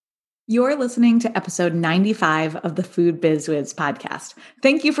You're listening to episode 95 of the Food Biz Wiz podcast.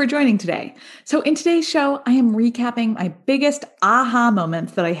 Thank you for joining today. So in today's show, I am recapping my biggest aha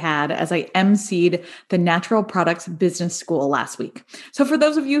moments that I had as I emceed the Natural Products Business School last week. So for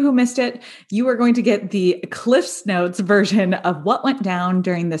those of you who missed it, you are going to get the Cliff's Notes version of what went down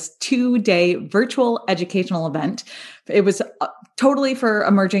during this 2-day virtual educational event. It was totally for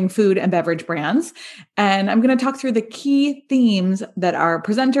emerging food and beverage brands. And I'm going to talk through the key themes that our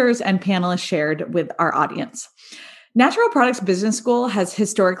presenters and panelists shared with our audience. Natural Products Business School has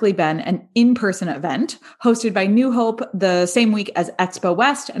historically been an in-person event hosted by New Hope the same week as Expo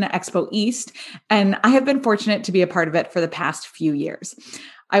West and Expo East. And I have been fortunate to be a part of it for the past few years.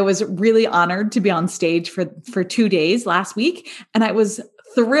 I was really honored to be on stage for 2 days last week. And I was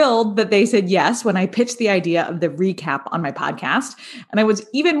thrilled that they said yes when I pitched the idea of the recap on my podcast. And I was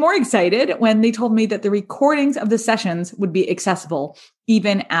even more excited when they told me that the recordings of the sessions would be accessible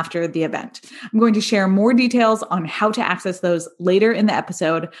even after the event. I'm going to share more details on how to access those later in the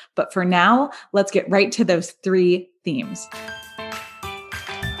episode. But for now, let's get right to those 3 themes.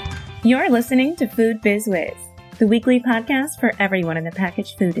 You're listening to Food Biz Wiz, the weekly podcast for everyone in the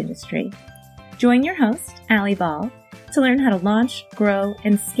packaged food industry. Join your host, Allie Ball, to learn how to launch, grow,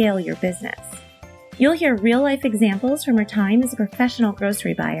 and scale your business. You'll hear real-life examples from her time as a professional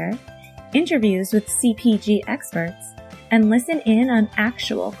grocery buyer, interviews with CPG experts, and listen in on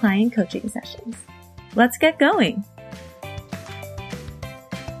actual client coaching sessions. Let's get going.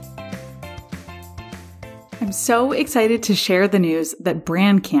 I'm so excited to share the news that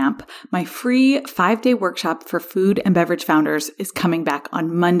Brand Camp, my free 5-day workshop for food and beverage founders, is coming back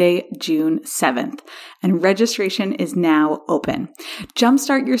on Monday, June 7th, and registration is now open.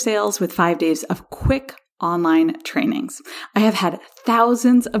 Jumpstart your sales with 5 days of quick online trainings. I have had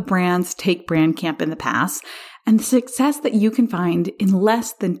thousands of brands take Brand Camp in the past, and the success that you can find in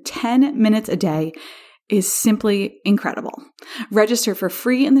less than 10 minutes a day is simply incredible. Register for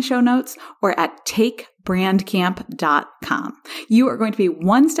free in the show notes or at takebrandcamp.com. You are going to be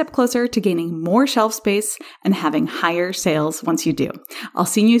one step closer to gaining more shelf space and having higher sales once you do. I'll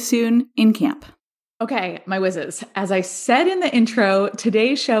see you soon in camp. Okay, my whizzes. As I said in the intro,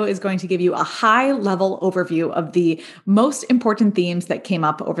 today's show is going to give you a high-level overview of the most important themes that came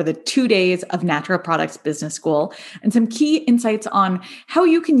up over the 2 days of Natural Products Business School and some key insights on how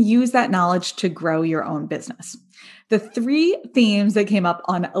you can use that knowledge to grow your own business. The 3 themes that came up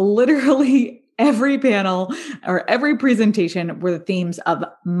on literally every panel or every presentation were the themes of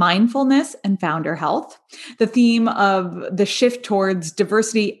mindfulness and founder health, the theme of the shift towards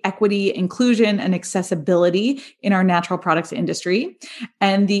diversity, equity, inclusion, and accessibility in our natural products industry,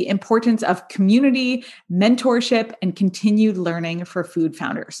 and the importance of community, mentorship, and continued learning for food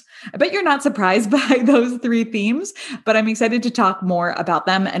founders. I bet you're not surprised by those 3 themes, but I'm excited to talk more about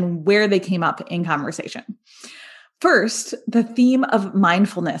them and where they came up in conversation. First, the theme of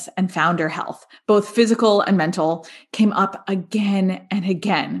mindfulness and founder health, both physical and mental, came up again and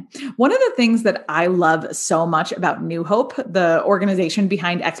again. One of the things that I love so much about New Hope, the organization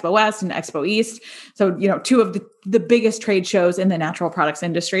behind Expo West and Expo East, so 2 of the biggest trade shows in the natural products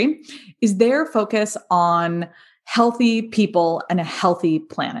industry, is their focus on healthy people and a healthy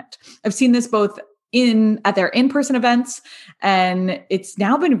planet. I've seen this both at their in-person events, and it's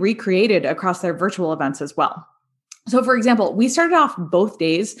now been recreated across their virtual events as well. So for example, we started off both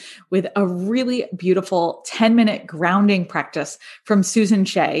days with a really beautiful 10-minute grounding practice from Susan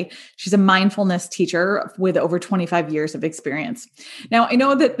Shea. She's a mindfulness teacher with over 25 years of experience. Now, I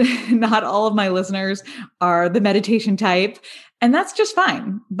know that not all of my listeners are the meditation type, and that's just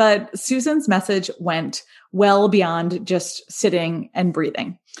fine. But Susan's message went well beyond just sitting and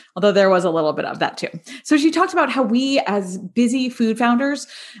breathing, although there was a little bit of that too. So she talked about how we as busy food founders,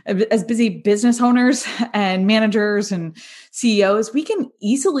 as busy business owners and managers and CEOs, we can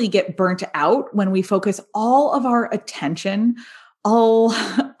easily get burnt out when we focus all of our attention, all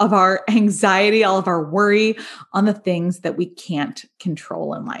of our anxiety, all of our worry on the things that we can't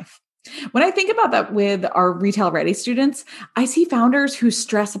control in life. When I think about that with our Retail Ready students, I see founders who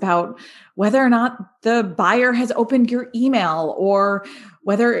stress about whether or not the buyer has opened your email or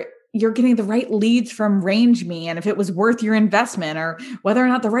whether you're getting the right leads from RangeMe and if it was worth your investment, or whether or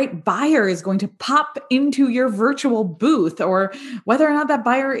not the right buyer is going to pop into your virtual booth, or whether or not that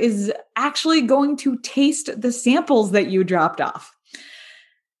buyer is actually going to taste the samples that you dropped off.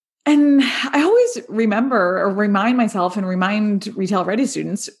 And I always remember or remind myself and remind Retail Ready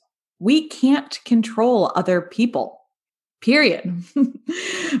students, we can't control other people, period.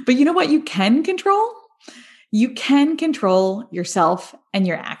 But you know what you can control? You can control yourself and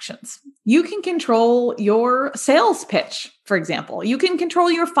your actions. You can control your sales pitch, for example. You can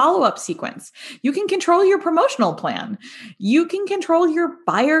control your follow-up sequence. You can control your promotional plan. You can control your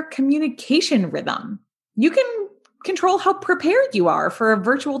buyer communication rhythm. You can control how prepared you are for a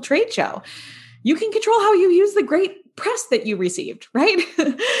virtual trade show. You can control how you use the great press that you received, right?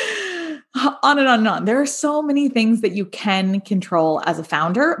 On and on and on. There are so many things that you can control as a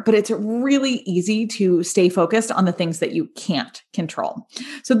founder, but it's really easy to stay focused on the things that you can't control.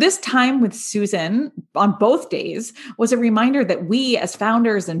 So this time with Susan on both days was a reminder that we as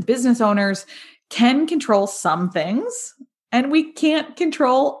founders and business owners can control some things and we can't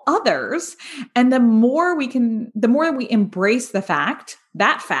control others. And the more we embrace that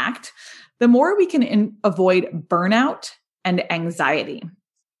fact, the more we can avoid burnout and anxiety.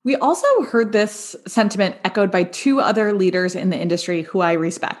 We also heard this sentiment echoed by two other leaders in the industry who I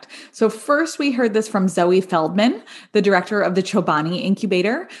respect. So first, we heard this from Zoe Feldman, the director of the Chobani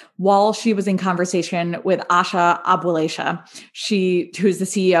Incubator, while she was in conversation with Asha Abuelesha, who's the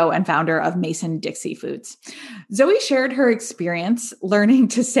CEO and founder of Mason-Dixie Foods. Zoe shared her experience learning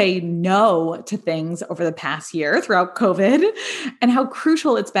to say no to things over the past year throughout COVID and how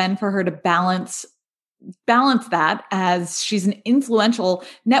crucial it's been for her to balance that as she's an influential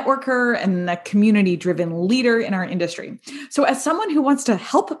networker and a community-driven leader in our industry. So as someone who wants to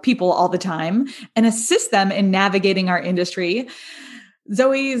help people all the time and assist them in navigating our industry,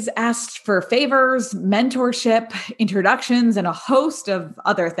 Zoe's asked for favors, mentorship, introductions, and a host of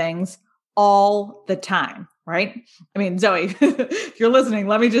other things all the time, right? I mean, Zoe, if you're listening,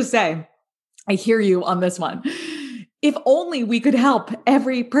 let me just say, I hear you on this one. If only we could help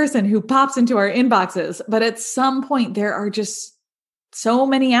every person who pops into our inboxes, but at some point there are just so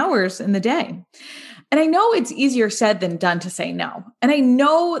many hours in the day. And I know it's easier said than done to say no. And I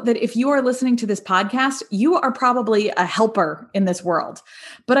know that if you are listening to this podcast, you are probably a helper in this world.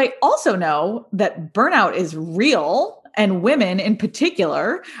 But I also know that burnout is real and women in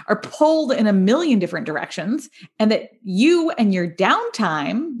particular are pulled in a million different directions, and that you and your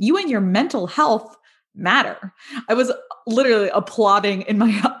downtime, you and your mental health matter. I was literally applauding in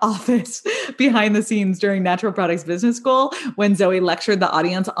my office behind the scenes during Natural Products Business School when Zoe lectured the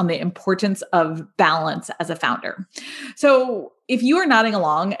audience on the importance of balance as a founder. So if you are nodding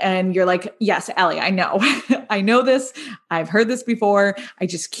along and you're like, yes, Allie, I know, I know this, I've heard this before, I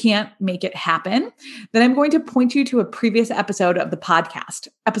just can't make it happen, then I'm going to point you to a previous episode of the podcast,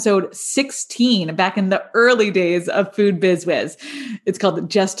 episode 16, back in the early days of Food Biz Wiz. It's called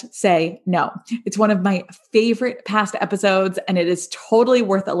Just Say No. It's one of my favorite past episodes, and it is totally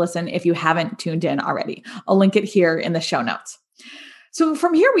worth a listen if you haven't tuned in already. I'll link it here in the show notes. So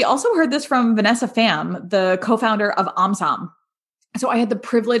from here, we also heard this from Vanessa Pham, the co-founder of OmSom. So I had the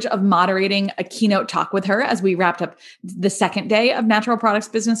privilege of moderating a keynote talk with her as we wrapped up the second day of Natural Products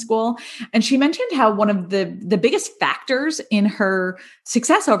Business School. And she mentioned how one of the biggest factors in her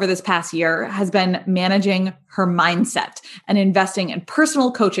success over this past year has been managing her mindset and investing in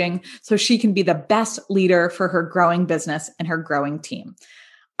personal coaching so she can be the best leader for her growing business and her growing team.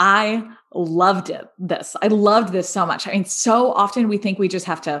 I loved this. I loved this so much. I mean, so often we think we just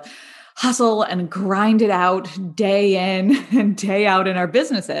have to hustle and grind it out day in and day out in our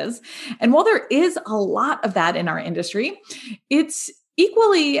businesses. And while there is a lot of that in our industry, it's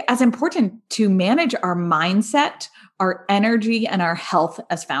equally as important to manage our mindset, our energy, and our health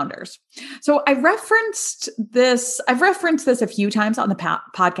as founders. So I've referenced this a few times on the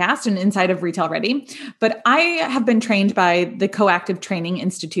podcast and inside of Retail Ready, but I have been trained by the Coactive Training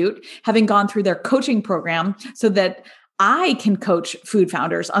Institute, having gone through their coaching program so that I can coach food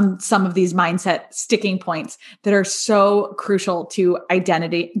founders on some of these mindset sticking points that are so crucial to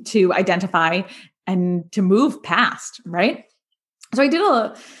identify and to move past, right?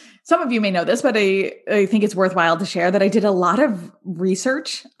 So some of you may know this, but I think it's worthwhile to share that I did a lot of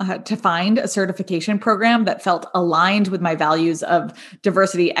research to find a certification program that felt aligned with my values of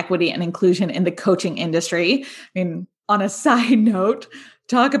diversity, equity, and inclusion in the coaching industry. I mean, on a side note,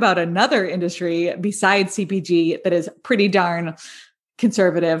 talk about another industry besides CPG that is pretty darn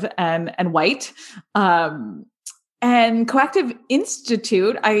conservative and white. And Coactive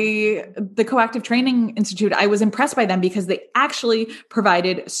Training Institute, I was impressed by them because they actually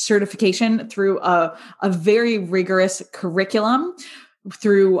provided certification through a very rigorous curriculum,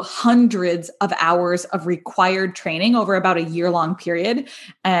 through hundreds of hours of required training over about a year-long period,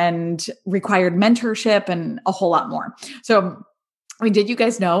 and required mentorship and a whole lot more. So I mean, did you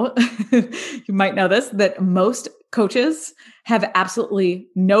guys know, you might know this, that most coaches have absolutely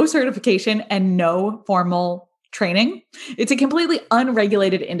no certification and no formal training? It's a completely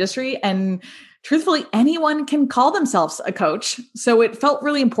unregulated industry. And truthfully, anyone can call themselves a coach. So it felt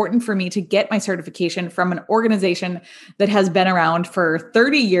really important for me to get my certification from an organization that has been around for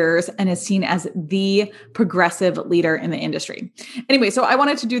 30 years and is seen as the progressive leader in the industry. Anyway, so I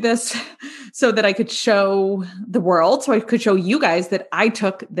wanted to do this so that I could show the world, so I could show you guys that I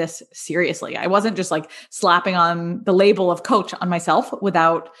took this seriously. I wasn't just like slapping on the label of coach on myself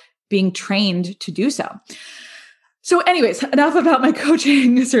without being trained to do so. So anyways, enough about my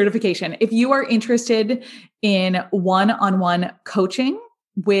coaching certification. If you are interested in one-on-one coaching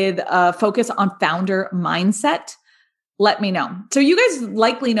with a focus on founder mindset, let me know. So you guys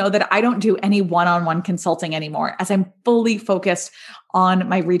likely know that I don't do any one-on-one consulting anymore, as I'm fully focused on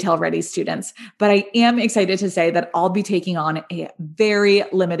my retail ready students. But I am excited to say that I'll be taking on a very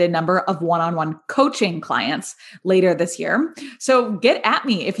limited number of one-on-one coaching clients later this year. So get at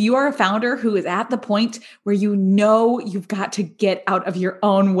me if you are a founder who is at the point where you know you've got to get out of your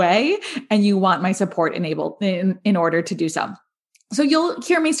own way and you want my support enabled in order to do so. So you'll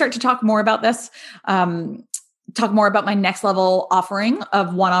hear me start to talk more about this. Talk more about my next level offering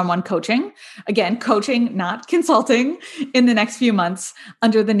of one-on-one coaching. Again, coaching, not consulting, in the next few months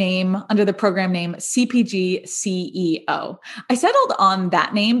under the program name CPG CEO. I settled on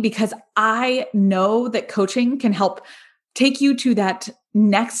that name because I know that coaching can help take you to that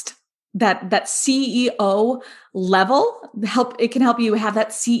next that CEO level. It can help you have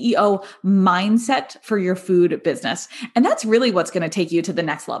that CEO mindset for your food business. And that's really what's going to take you to the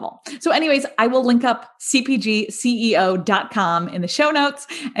next level. So anyways, I will link up cpgceo.com in the show notes.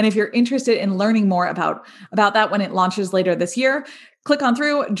 And if you're interested in learning more about that when it launches later this year, click on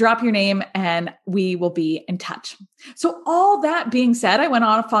through, drop your name, and we will be in touch. So all that being said, I went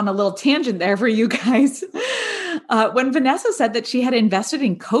off on a little tangent there for you guys. When Vanessa said that she had invested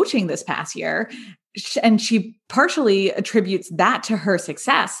in coaching this past year, and she partially attributes that to her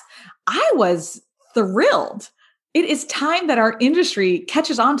success, I was thrilled. It is time that our industry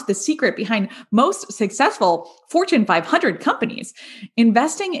catches on to the secret behind most successful Fortune 500 companies.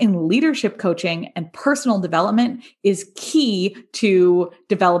 Investing in leadership coaching and personal development is key to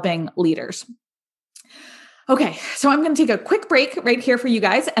developing leaders. Okay, so I'm going to take a quick break right here for you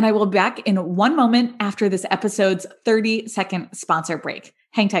guys, and I will be back in one moment after this episode's 30-second sponsor break.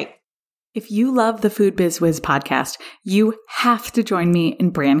 Hang tight. If you love the Food Biz Wiz podcast, you have to join me in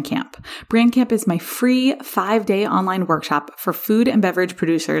Brand Camp. Brand Camp is my free 5-day online workshop for food and beverage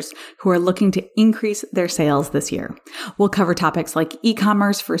producers who are looking to increase their sales this year. We'll cover topics like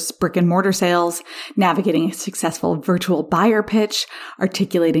e-commerce versus brick and mortar sales, navigating a successful virtual buyer pitch,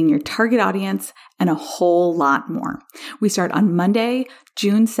 articulating your target audience, and a whole lot more. We start on Monday,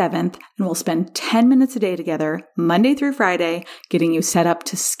 June 7th, and we'll spend 10 minutes a day together, Monday through Friday, getting you set up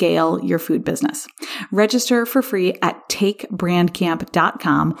to scale your food business. Register for free at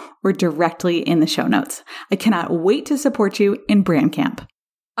takebrandcamp.com or directly in the show notes. I cannot wait to support you in Brand Camp.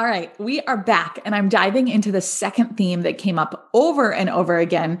 All right, we are back, and I'm diving into the second theme that came up over and over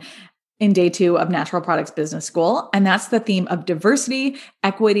again in day 2 of Natural Products Business School, and that's the theme of diversity,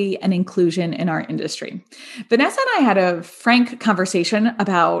 equity, and inclusion in our industry. Vanessa and I had a frank conversation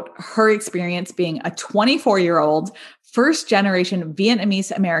about her experience being a 24-year-old first-generation Vietnamese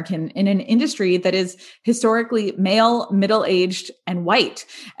American in an industry that is historically male, middle-aged, and white,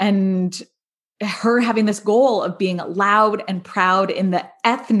 and her having this goal of being loud and proud in the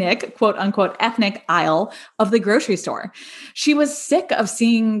ethnic, quote unquote, ethnic aisle of the grocery store. She was sick of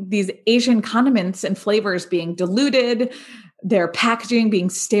seeing these Asian condiments and flavors being diluted, their packaging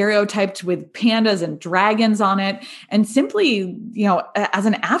being stereotyped with pandas and dragons on it, and simply, as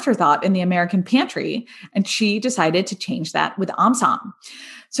an afterthought in the American pantry. And she decided to change that with Omsom.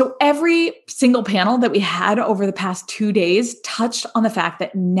 So every single panel that we had over the past 2 days touched on the fact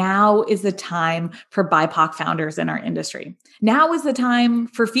that now is the time for BIPOC founders in our industry. Now is the time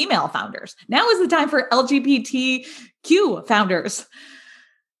for female founders. Now is the time for LGBTQ founders,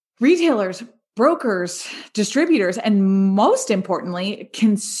 retailers, brokers, distributors, and most importantly,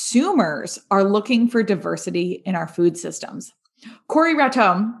 consumers are looking for diversity in our food systems. Corey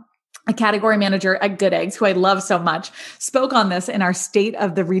Rateau, a category manager at Good Eggs, who I love so much, spoke on this in our State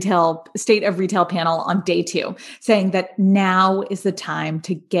of Retail panel on day 2, saying that now is the time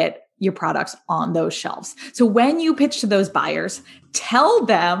to get your products on those shelves. So when you pitch to those buyers, tell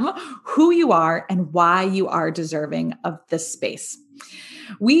them who you are and why you are deserving of this space.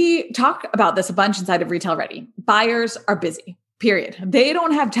 We talk about this a bunch inside of Retail Ready. Buyers are busy. Period. They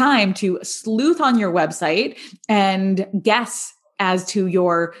don't have time to sleuth on your website and guess as to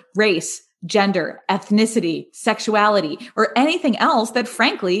your race, gender, ethnicity, sexuality, or anything else that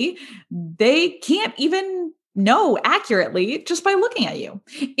frankly, they can't even know accurately just by looking at you.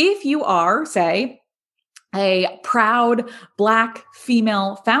 If you are, say, a proud Black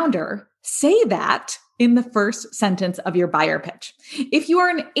female founder, say that in the first sentence of your buyer pitch. If you are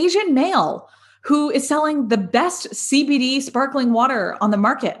an Asian male who is selling the best CBD sparkling water on the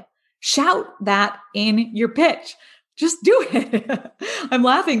market, shout that in your pitch. Just do it. I'm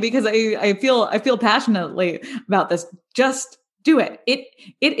laughing because I feel passionately about this. Just do it. It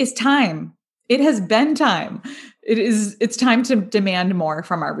is time. It has been time. It's time to demand more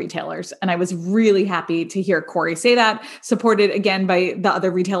from our retailers. And I was really happy to hear Corey say that, supported again by the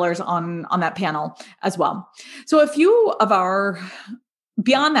other retailers on that panel as well. So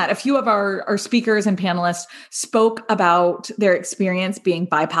beyond that, a few of our speakers and panelists spoke about their experience being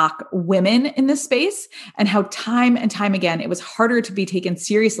BIPOC women in this space and how time and time again, it was harder to be taken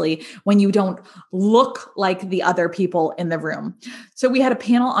seriously when you don't look like the other people in the room. So we had a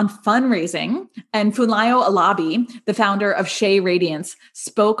panel on fundraising, and Funlayo Alabi, the founder of Shea Radiance,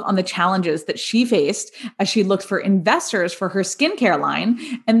 spoke on the challenges that she faced as she looked for investors for her skincare line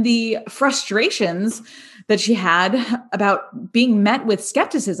and the frustrations that she had about being met with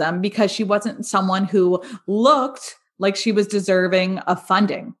skepticism because she wasn't someone who looked like she was deserving of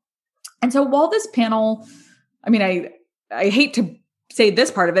funding. And so while this panel, I hate to say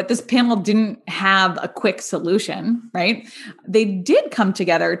this part of it, this panel didn't have a quick solution, right? They did come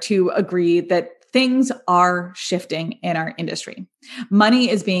together to agree that things are shifting in our industry. Money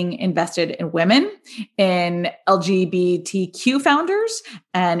is being invested in women, in LGBTQ founders,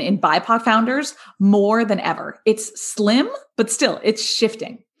 and in BIPOC founders more than ever. It's slim, but still, it's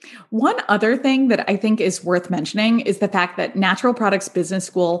shifting. One other thing that I think is worth mentioning is the fact that Natural Products Business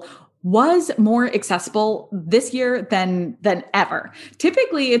School was more accessible this year than ever.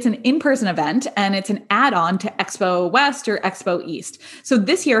 Typically, it's an in-person event and it's an add-on to Expo West or Expo East. So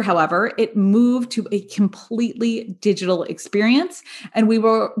this year, however, it moved to a completely digital experience, and we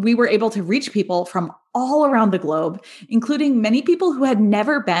were able to reach people from all around the globe, including many people who had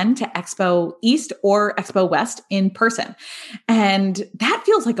never been to Expo East or Expo West in person. And that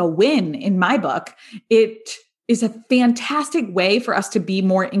feels like a win in my book. It is a fantastic way for us to be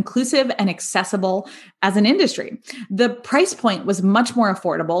more inclusive and accessible as an industry. The price point was much more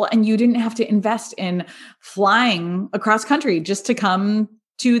affordable, and you didn't have to invest in flying across country just to come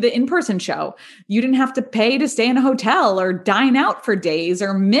to the in-person show. You didn't have to pay to stay in a hotel or dine out for days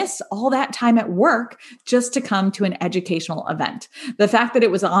or miss all that time at work just to come to an educational event. The fact that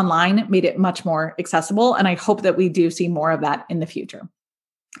it was online made it much more accessible, and I hope that we do see more of that in the future.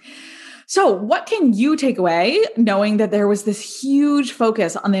 So what can you take away knowing that there was this huge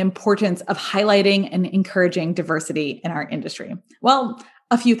focus on the importance of highlighting and encouraging diversity in our industry? Well,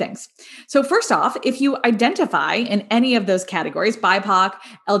 a few things. So first off, if you identify in any of those categories, BIPOC,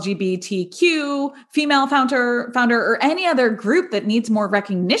 LGBTQ, female founder, or any other group that needs more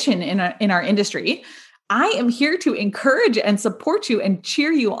recognition in our industry, I am here to encourage and support you and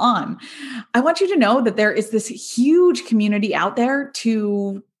cheer you on. I want you to know that there is this huge community out there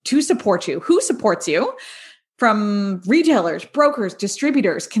to support you. Who supports you? From retailers, brokers,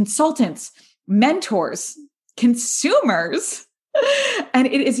 distributors, consultants, mentors, consumers. And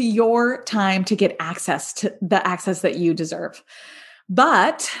it is your time to get access to the access that you deserve.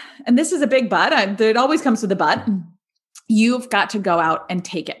 But, and this is a big but, it always comes with a but, you've got to go out and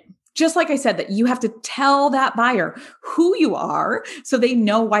take it. Just like I said, that you have to tell that buyer who you are so they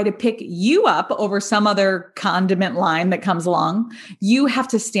know why to pick you up over some other condiment line that comes along. You have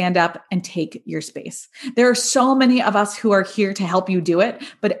to stand up and take your space. There are so many of us who are here to help you do it,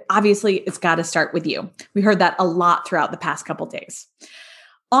 but obviously it's got to start with you. We heard that a lot throughout the past couple of days.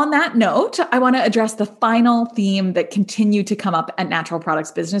 On that note, I want to address the final theme that continued to come up at Natural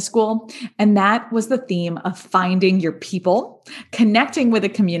Products Business School, and that was the theme of finding your people, connecting with a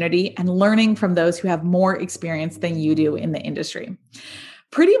community, and learning from those who have more experience than you do in the industry.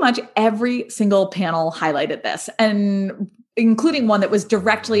 Pretty much every single panel highlighted this, and including one that was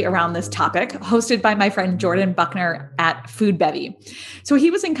directly around this topic, hosted by my friend Jordan Buckner at Food Bevy. So he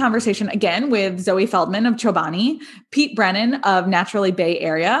was in conversation again with Zoe Feldman of Chobani, Pete Brennan of Naturally Bay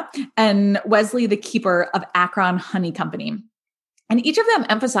Area, and Wesley the Keeper of Akron Honey Company. And each of them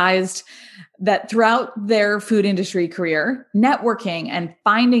emphasized that throughout their food industry career, networking and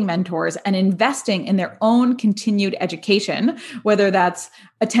finding mentors and investing in their own continued education, whether that's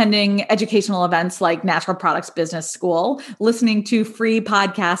attending educational events like Natural Products Business School, listening to free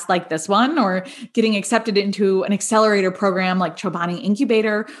podcasts like this one, or getting accepted into an accelerator program like Chobani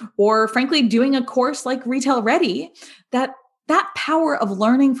Incubator, or frankly, doing a course like Retail Ready, that that power of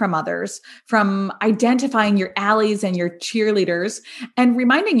learning from others, from identifying your allies and your cheerleaders, and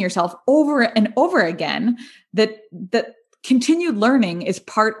reminding yourself over and over again that continued learning is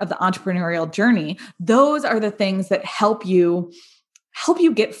part of the entrepreneurial journey. Those are the things that help you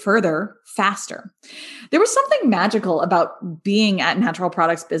get further faster. There was something magical about being at Natural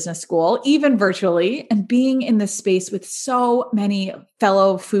Products Business School, even virtually, and being in this space with so many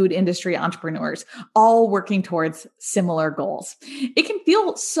fellow food industry entrepreneurs, all working towards similar goals. It can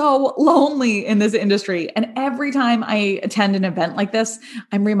feel so lonely in this industry. And every time I attend an event like this,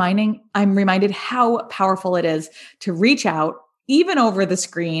 I'm reminded how powerful it is to reach out, even over the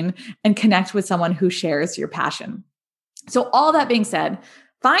screen, and connect with someone who shares your passion. So all that being said,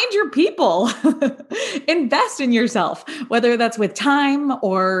 find your people, invest in yourself, whether that's with time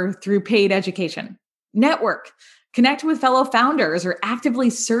or through paid education. Network, connect with fellow founders, or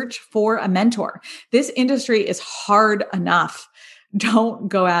actively search for a mentor. This industry is hard enough. Don't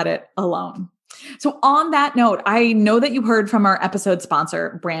go at it alone. So on that note, I know that you heard from our episode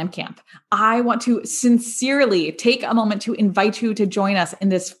sponsor, Brand Camp. I want to sincerely take a moment to invite you to join us in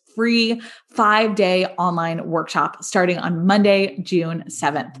this free 5-day online workshop starting on Monday, June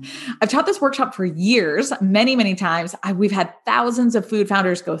 7th. I've taught this workshop for years, many, many times. We've had thousands of food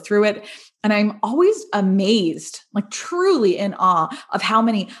founders go through it. And I'm always amazed, like truly in awe of how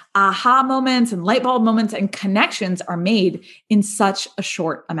many aha moments and light bulb moments and connections are made in such a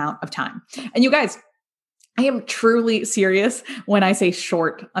short amount of time. And you guys, I am truly serious when I say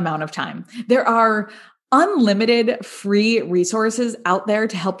short amount of time. There are unlimited free resources out there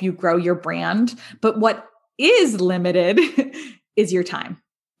to help you grow your brand. But what is limited is your time.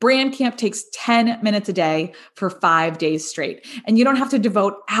 Brand Camp takes 10 minutes a day for 5 days straight. And you don't have to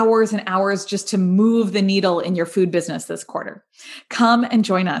devote hours and hours just to move the needle in your food business this quarter. Come and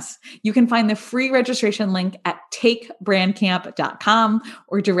join us. You can find the free registration link at takebrandcamp.com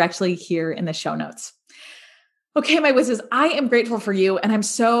or directly here in the show notes. Okay, my whizzes, I am grateful for you. And I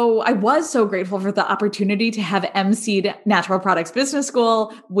was so grateful for the opportunity to have emceed Natural Products Business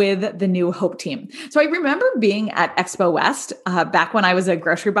School with the New Hope team. So I remember being at Expo West back when I was a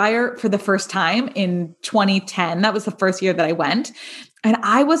grocery buyer for the first time in 2010. That was the first year that I went. And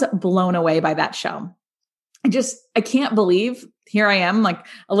I was blown away by that show. I can't believe here I am, like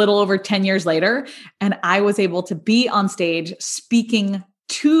a little over 10 years later, and I was able to be on stage speaking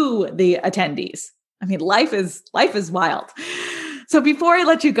to the attendees. I mean, life is wild. So before I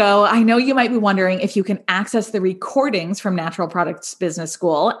let you go, I know you might be wondering if you can access the recordings from Natural Products Business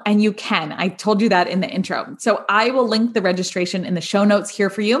School, and you can. I told you that in the intro. So I will link the registration in the show notes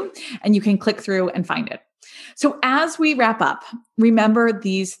here for you, and you can click through and find it. So as we wrap up, remember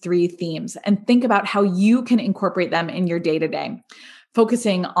these 3 themes and think about how you can incorporate them in your day-to-day,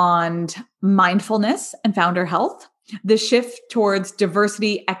 focusing on mindfulness and founder health, the shift towards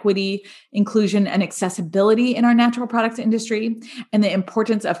diversity, equity, inclusion, and accessibility in our natural products industry, and the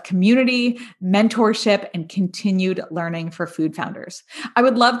importance of community, mentorship, and continued learning for food founders. I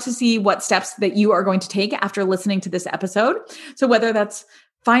would love to see what steps that you are going to take after listening to this episode. So whether that's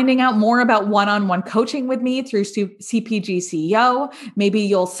finding out more about one-on-one coaching with me through CPG CEO, maybe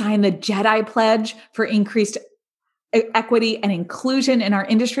you'll sign the JEDI Pledge for increased equity and inclusion in our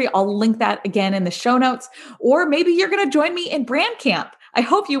industry. I'll link that again in the show notes. Or maybe you're going to join me in Brand Camp. I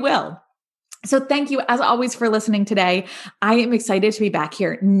hope you will. So thank you, as always, for listening today. I am excited to be back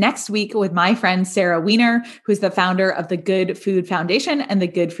here next week with my friend, Sarah Weiner, who's the founder of the Good Food Foundation and the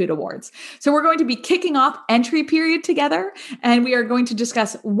Good Food Awards. So we're going to be kicking off entry period together, and we are going to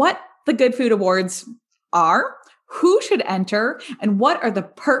discuss what the Good Food Awards are, who should enter, and what are the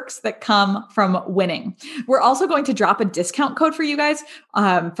perks that come from winning. We're also going to drop a discount code for you guys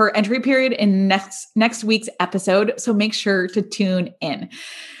for entry period in next week's episode. So make sure to tune in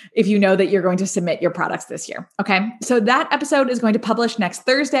if you know that you're going to submit your products this year. Okay. So that episode is going to publish next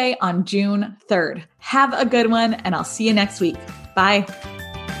Thursday on June 3rd. Have a good one, and I'll see you next week. Bye.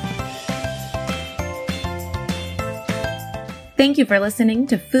 Thank you for listening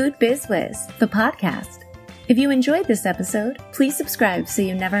to Food Biz Wiz, the podcast. If you enjoyed this episode, please subscribe so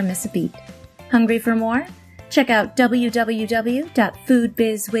you never miss a beat. Hungry for more? Check out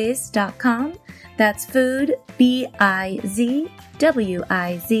www.foodbizwiz.com. That's food, BIZWIZ.com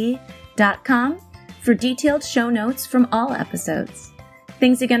for detailed show notes from all episodes.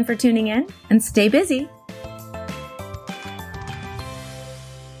 Thanks again for tuning in, and stay busy.